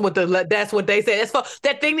 That's what they say. That's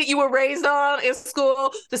that thing that you were raised on in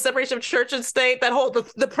school, the separation of church and state, that whole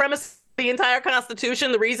the premise, the entire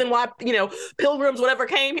Constitution, the reason why, pilgrims, whatever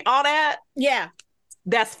came, all that. Yeah.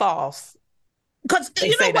 That's false. Because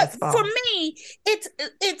you know what? For me,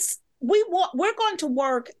 we're going to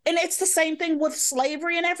work, and it's the same thing with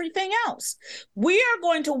slavery and everything else. We are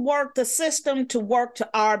going to work the system to work to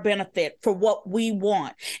our benefit for what we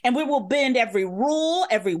want. And we will bend every rule,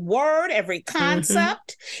 every word, every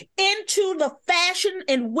concept into the fashion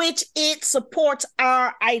in which it supports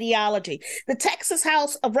our ideology. The Texas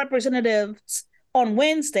House of Representatives on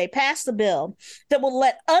Wednesday passed a bill that will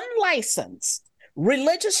let unlicensed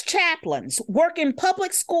religious chaplains work in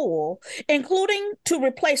public school, including to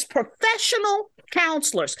replace professional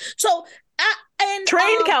counselors. So,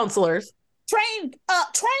 trained counselors, trained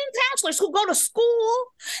counselors who go to school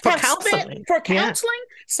for counseling,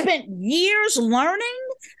 spent years learning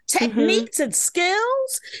techniques and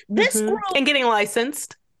skills. This group and getting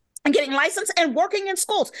licensed and working in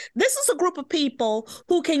schools. This is a group of people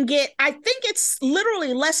who can get, I think it's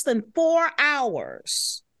literally less than 4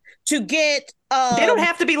 hours to get. They don't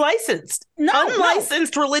have to be licensed.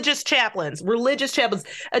 Unlicensed no. religious chaplains.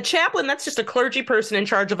 A chaplain, that's just a clergy person in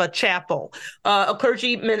charge of a chapel. A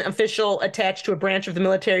clergyman official attached to a branch of the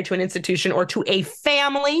military, to an institution, or to a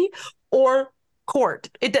family or court.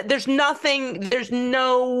 There's no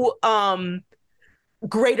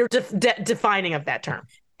greater defining of that term.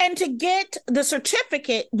 And to get the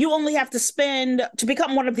certificate, you only have to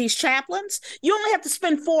become one of these chaplains, you only have to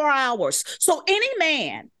spend 4 hours. So any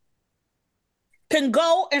man can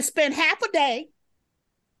go and spend half a day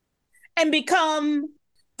and become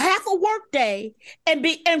half a work day and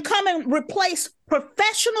come and replace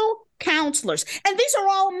professional counselors. And these are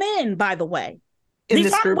all men, by the way.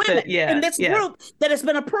 These aren't women. In this group that has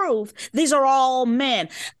been approved, these are all men.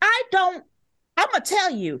 I'm going to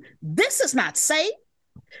tell you, this is not safe.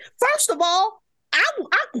 First of all, I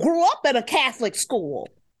grew up at a Catholic school.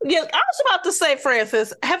 Yeah, I was about to say,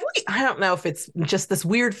 Frances, I don't know if it's just this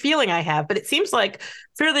weird feeling I have, but it seems like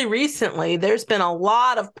fairly recently there's been a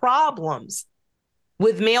lot of problems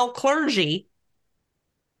with male clergy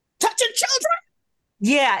touching children.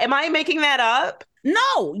 Yeah. Am I making that up?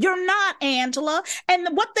 No, you're not, Angela. And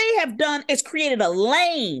what they have done is created a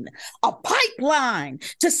lane, a pipeline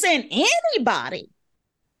to send anybody.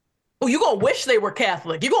 Oh, you're going to wish they were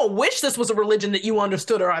Catholic. You're going to wish this was a religion that you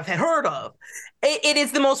understood or I've had heard of. It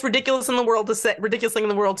is the most ridiculous thing in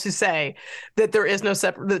the world to say that there is no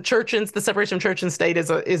the separation of church and state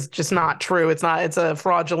is just not true. It's a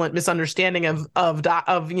fraudulent misunderstanding of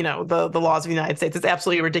the laws of the United States. It's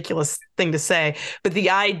absolutely a ridiculous thing to say. But the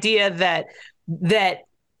idea that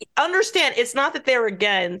understand, it's not that they're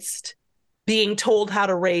against being told how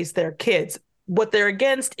to raise their kids. What they're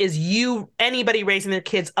against is anybody raising their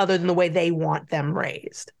kids other than the way they want them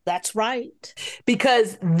raised. That's right.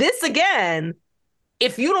 Because this, again,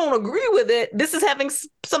 if you don't agree with it, this is having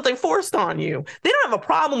something forced on you. They don't have a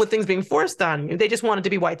problem with things being forced on you. They just want it to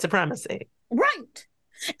be white supremacy. Right.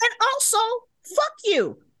 And also, fuck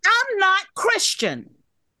you. I'm not Christian.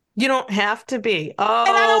 You don't have to be.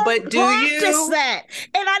 But do you? Practice that.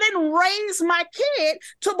 And I didn't raise my kid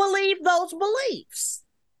to believe those beliefs.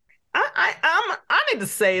 I need to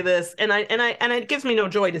say this, and it gives me no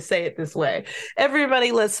joy to say it this way.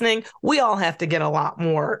 Everybody listening, we all have to get a lot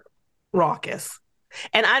more raucous.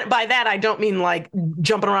 And by that, I don't mean like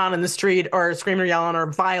jumping around in the street or screaming or yelling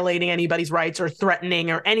or violating anybody's rights or threatening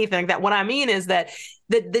or anything like that. What I mean is that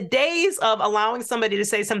the days of allowing somebody to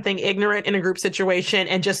say something ignorant in a group situation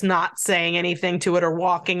and just not saying anything to it or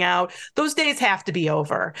walking out, those days have to be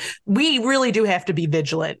over. We really do have to be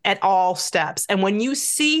vigilant at all steps. And when you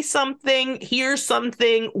see something, hear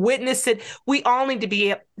something, witness it, we all need to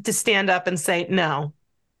be able to stand up and say, no,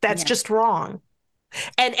 that's just wrong.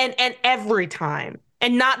 And every time,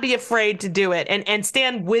 and not be afraid to do it, and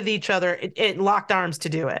stand with each other in locked arms to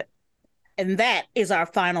do it. And that is our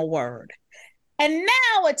final word. And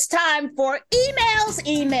now it's time for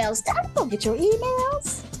emails. Time to go get your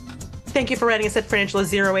emails. Thank you for writing us at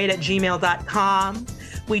frangela08@gmail.com.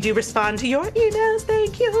 We do respond to your emails.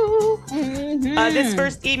 Thank you. Mm-hmm. This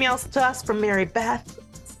first email to us from Mary Beth.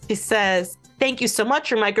 She says, thank you so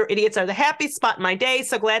much. Your micro idiots are the happiest spot in my day.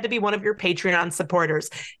 So glad to be one of your Patreon supporters.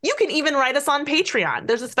 You can even write us on Patreon.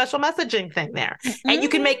 There's a special messaging thing there. Mm-hmm. And you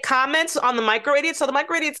can make comments on the micro idiots. So the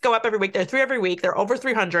micro idiots go up every week. They're 3 every week. They're over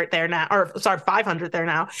 300 there now, 500 there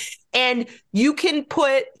now. And you can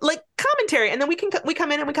put like commentary, and then we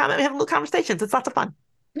come in and we comment and have little conversations. It's lots of fun.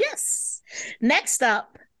 Yes. Next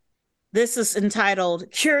up, this is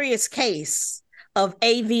entitled Curious Case of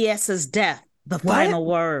AVS's Death, the Final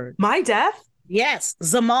Word. My death? Yes,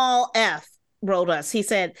 Zamal F. wrote us. He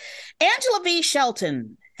said, Angela V.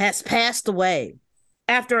 Shelton has passed away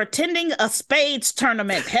after attending a spades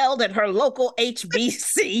tournament held at her local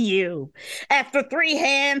HBCU. After 3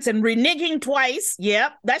 hands and reneging twice,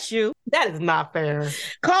 yep, that's you. That is not fair.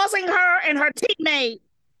 Causing her and her teammate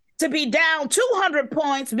to be down 200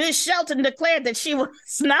 points, Ms. Shelton declared that she was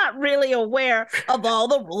not really aware of all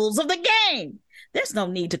the rules of the game. There's no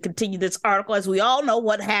need to continue this article, as we all know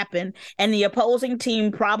what happened, and the opposing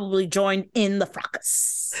team probably joined in the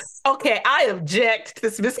fracas. Okay, I object to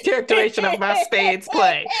this mischaracterization of my spades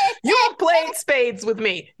play. You have played spades with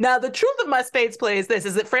me. Now, the truth of my spades play is this,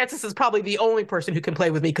 is that Frances is probably the only person who can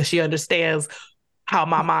play with me because she understands how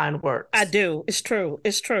my mind works. I do. It's true.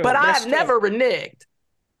 It's true. But I've never reneged.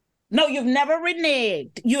 No, you've never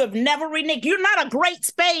reneged. You have never reneged. You're not a great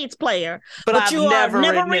spades player, but you never are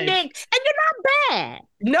never reneged. reneged. And you're not bad.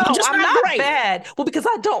 No, I'm not great. bad. Well, because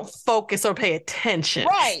I don't focus or pay attention.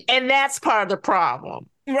 Right. And that's part of the problem.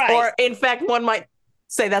 Right. Or, in fact, one might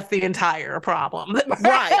say that's the entire problem.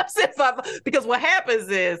 Right. Because what happens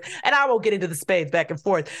is, and I won't get into the spades back and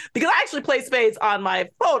forth, because I actually play spades on my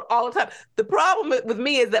phone all the time. The problem with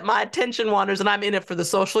me is that my attention wanders and I'm in it for the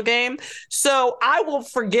social game. So I will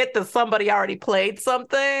forget that somebody already played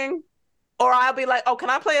something. Or I'll be like, oh, can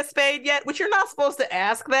I play a spade yet? Which you're not supposed to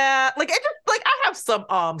ask that. Like, I have some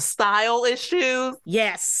style issues.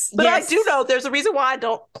 Yes. But yes. I do know there's a reason why I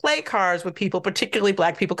don't play cards with people, particularly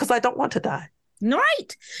Black people, because I don't want to die.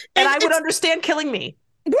 Right. And I would understand killing me.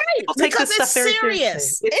 Right, because it's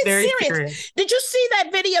serious. It's very serious. Did you see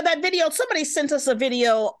that video? Somebody sent us a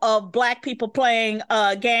video of Black people playing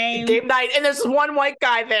a game night, and there's one white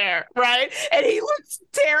guy there, right? And he looks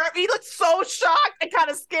terrible. He looks so shocked and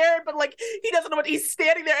kind of scared, but like he doesn't know what he's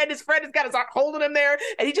standing there, and his friend has got his arm holding him there,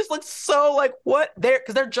 and he just looks so like what?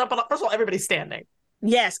 Because they're jumping up. First of all, everybody's standing.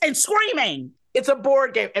 Yes, and screaming. It's a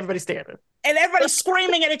board game. Everybody's standing. And everybody's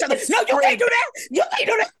screaming at each other. No, you can't do that. You can't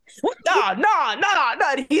do that. No.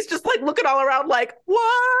 And he's just like looking all around like,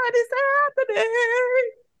 what is happening?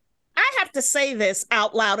 I have to say this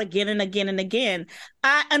out loud again and again and again.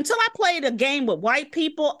 Until I played a game with white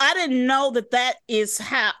people, I didn't know that is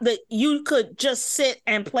how that you could just sit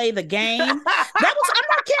and play the game. I'm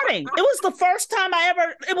not kidding. It was the first time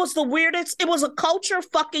it was the weirdest. It was a culture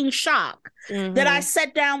fucking shock that I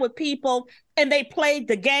sat down with people and they played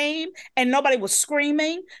the game and nobody was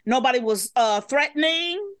screaming. Nobody was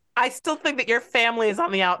threatening. I still think that your family is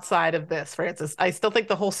on the outside of this, Frances. I still think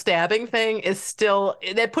the whole stabbing thing is still,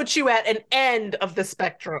 that puts you at an end of the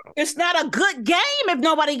spectrum. It's not a good game if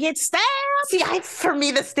nobody gets stabbed. See, for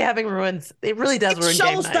me, the stabbing ruins, it really does ruin game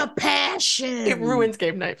night. It shows the passion. It ruins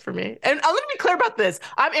game night for me. And let me be clear about this.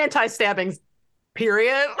 I'm anti-stabbing,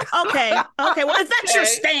 period. Okay. Well, if that's your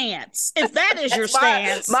stance, if that is your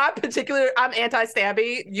stance. My particular, I'm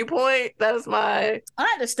anti-stabby viewpoint. That is my...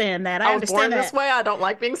 I understand that. I was born this way. I don't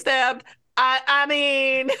like being stabbed. I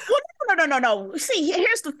mean... Well, no. See,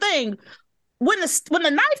 here's the thing. When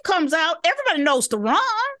the knife comes out, everybody knows to run.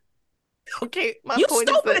 Okay, my you point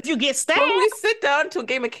stupid is if you get stabbed. When we sit down to a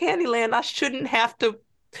game of Candyland, I shouldn't have to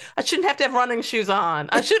have running shoes on.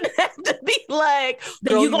 I shouldn't have to be like,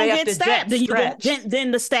 then you're gonna get stabbed.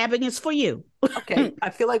 Then the stabbing is for you. Okay, I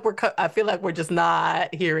feel like we're just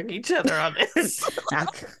not hearing each other on this.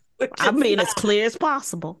 I mean, as clear as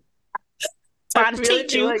possible. Trying to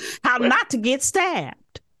teach you how not to get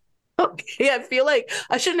stabbed. Okay, I feel like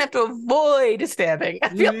I shouldn't have to avoid stabbing. I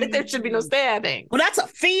feel like there should be no stabbing. Well, that's a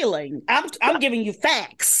feeling. I'm giving you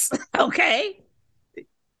facts. Okay.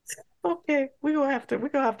 Okay, we will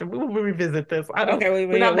revisit this.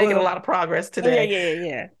 We're not making a lot of progress today.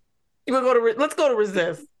 Yeah. Let's go to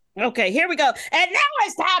resist. Okay, here we go. And now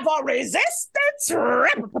it's time for resistance.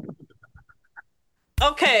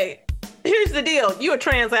 Okay, here's the deal. You're a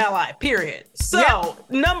trans ally, period. So,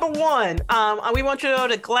 Number one, we want you to go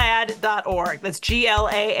to glad.org. That's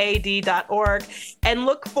GLAAD.org. And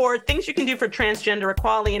look for things you can do for transgender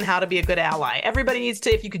equality and how to be a good ally. Everybody needs to,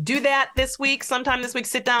 if you could do that sometime this week,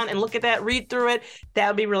 sit down and look at that, read through it. That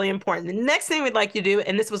would be really important. The next thing we'd like you to do,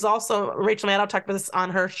 and this was also, Rachel Maddow talked about this on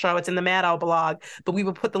her show. It's in the Maddow blog, but we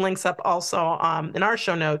will put the links up also in our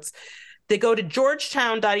show notes. They go to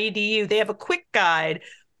georgetown.edu. They have a quick guide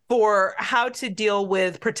for how to deal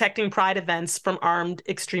with protecting Pride events from armed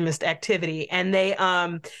extremist activity. And they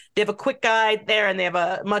have a quick guide there, and they have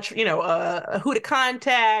a who to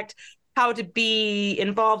contact, how to be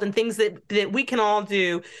involved in things that we can all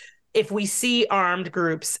do if we see armed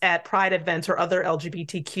groups at Pride events or other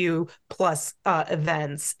LGBTQ plus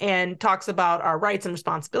events, and talks about our rights and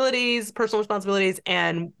responsibilities, personal responsibilities,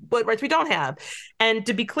 and what rights we don't have. And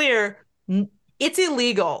to be clear, it's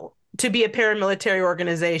illegal to be a paramilitary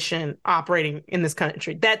organization operating in this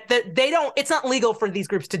country. That they don't, it's not legal for these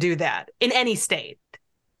groups to do that in any state.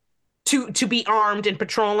 To be armed and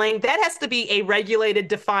patrolling, that has to be a regulated,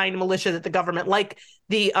 defined militia that the government, like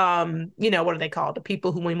the what are they called? The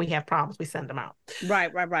people who, when we have problems, we send them out.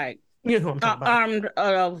 Right. You know who I'm talking about. Armed.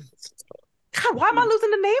 God, why am I losing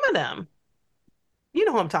the name of them? You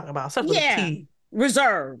know who I'm talking about. Starts with a T.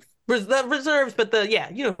 Reserve. The reserves, but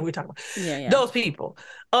you know who we're talking about. Yeah. Those people.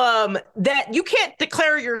 That you can't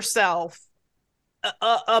declare yourself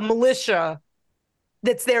a militia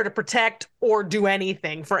that's there to protect or do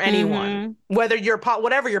anything for anyone, whether you're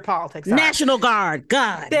whatever your politics are. National Guard.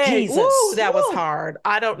 God, Jesus. Ooh, that was hard.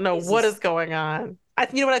 I don't know what is going on.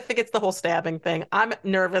 You know what? I think it's the whole stabbing thing. I'm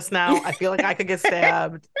nervous now. I feel like I could get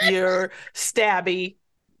stabbed. You're stabby.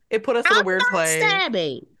 It put us in a weird place.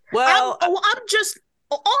 Stabby. Well, I'm just,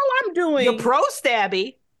 all I'm doing. You're pro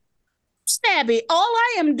stabby. Stabby. All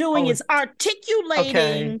I am doing is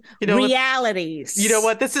articulating realities. You know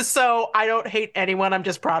what? This is so, I don't hate anyone. I'm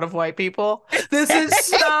just proud of white people. This is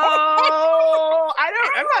so, I'm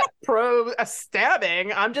not pro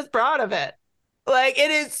stabbing. I'm just proud of it. Like, it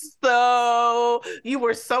is so, you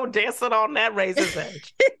were so dancing on that razor's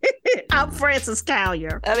edge. I'm Frances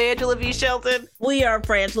Callier. I'm Angela V. Shelton. We are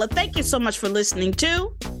Frangela. Thank you so much for listening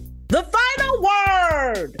to The Final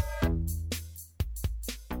Word.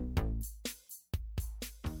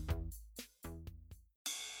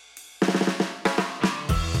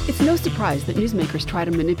 It's no surprise that newsmakers try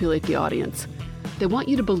to manipulate the audience. They want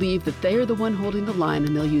you to believe that they are the one holding the line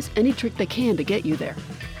and they'll use any trick they can to get you there.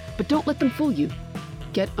 But don't let them fool you.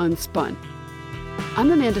 Get unspun.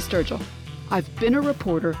 I'm Amanda Sturgill. I've been a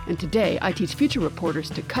reporter, and today I teach future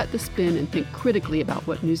reporters to cut the spin and think critically about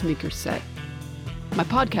what newsmakers say. My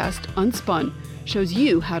podcast, Unspun, shows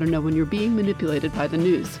you how to know when you're being manipulated by the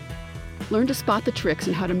news. Learn to spot the tricks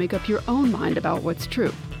and how to make up your own mind about what's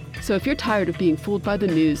true. So if you're tired of being fooled by the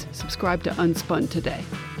news, subscribe to Unspun today.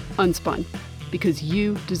 Unspun, because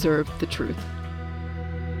you deserve the truth.